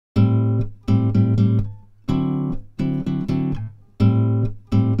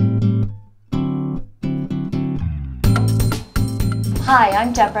Hi,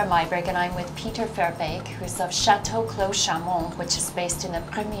 I'm Debra Meiburg and I'm with Pieter Verbeek, who's of Chateau, Clos Chaumont, which is based in the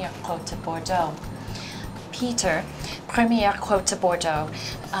Premier Cote du Bordeaux. Pieter, Premier Cote du Bordeaux.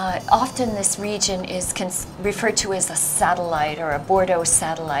 Often this region is referred to as a satellite or a Bordeaux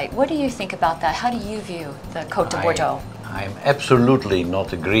satellite. What do you think about that? How do you view the Cote du Bordeaux? I'm absolutely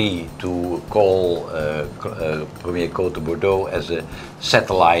not agree to call Premier Cote du Bordeaux as a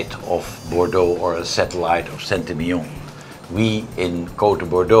satellite of Bordeaux or a satellite of Saint-Emilion. We in Cote du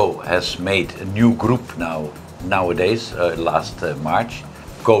Bordeaux has made a new group nowadays, last March.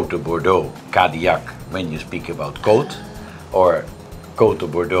 Cote du Bordeaux, Cadillac when you speak about Côte, or Cote du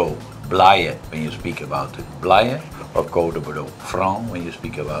Bordeaux, Blaye when you speak about Blaye, or Cote du Bordeaux, Franc when you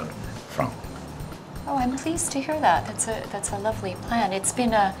speak about Franc. Oh, I'm pleased to hear that. That's a lovely plan. It's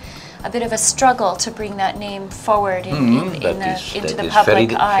been a bit of a struggle to bring that name forward into the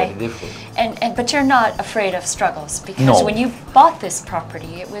public eye. Very difficult. But you're not afraid of struggles, because No. when you bought this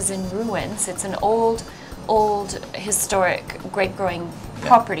property, it was in ruins. It's an old historic grape growing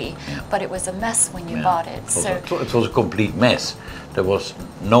property, but it was a mess when you bought it. It was a complete mess. There was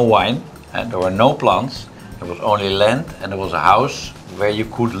no wine and there were no plants. There was only land and there was a house where you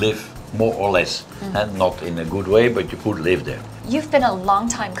could live more or less, and not in a good way, but you could live there. You've been a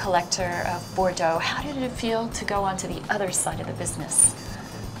long-time collector of Bordeaux. How did it feel to go on to the other side of the business?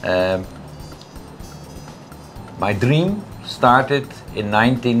 My dream started in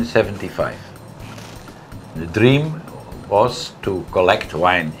 1975. The dream was to collect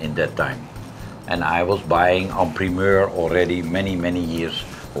wine in that time. And I was buying en primeur already many years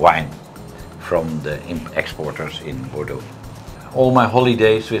wine from the exporters in Bordeaux. All my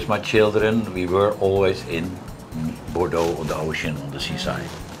holidays with my children, we were always in Bordeaux on the ocean, on the seaside.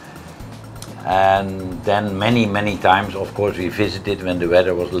 And then many times, of course, we visited when the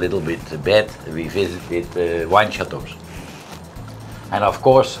weather was a little bit bad, we visited wine chateaus. And of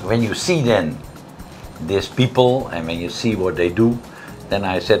course, when you see then these people and when you see what they do, then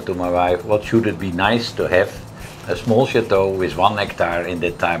I said to my wife, what should it be nice to have a small chateau with 1 hectare in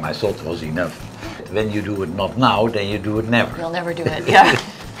that time. I thought was enough. When you do it not now, then you do it never. You'll never do it, yeah.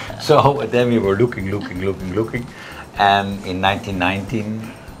 So then we were looking, and in 1919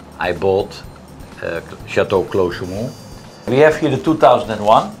 I bought Chateau Clos Chaumont. We have here the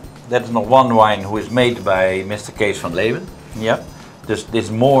 2001. That's not one wine who is made by Mr. Kees van Leeuwen. Yeah. This is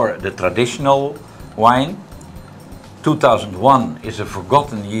more the traditional wine. 2001 is a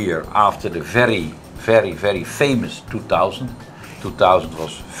forgotten year after the very famous 2000. 2000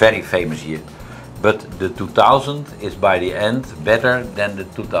 was very famous year. But the 2000 is by the end better than the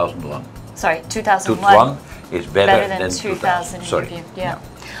 2001. Sorry, 2001 2001 is better than 2000. Sorry. Yeah.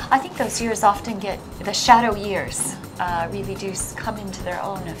 I think those years often get, the shadow years really do come into their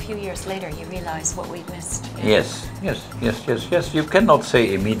own. A few years later you realize what we missed. Yes. You cannot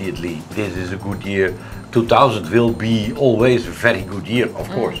say immediately this is a good year. 2000 will be always a very good year, of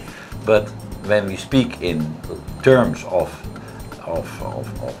course. But when we speak in terms of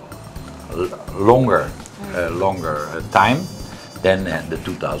longer time, then the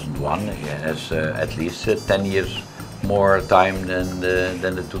 2001 has at least 10 years more time than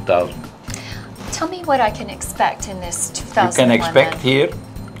the 2000. Tell me what I can expect in this 2001. You can expect here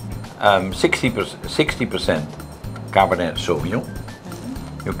 60% Cabernet Sauvignon.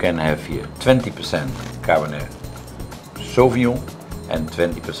 You can have here 20% Cabernet Sauvignon and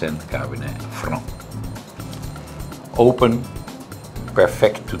 20% Cabernet Franc. Open,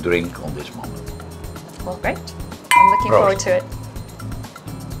 perfect to drink on this moment. Well, great. I'm looking forward to it.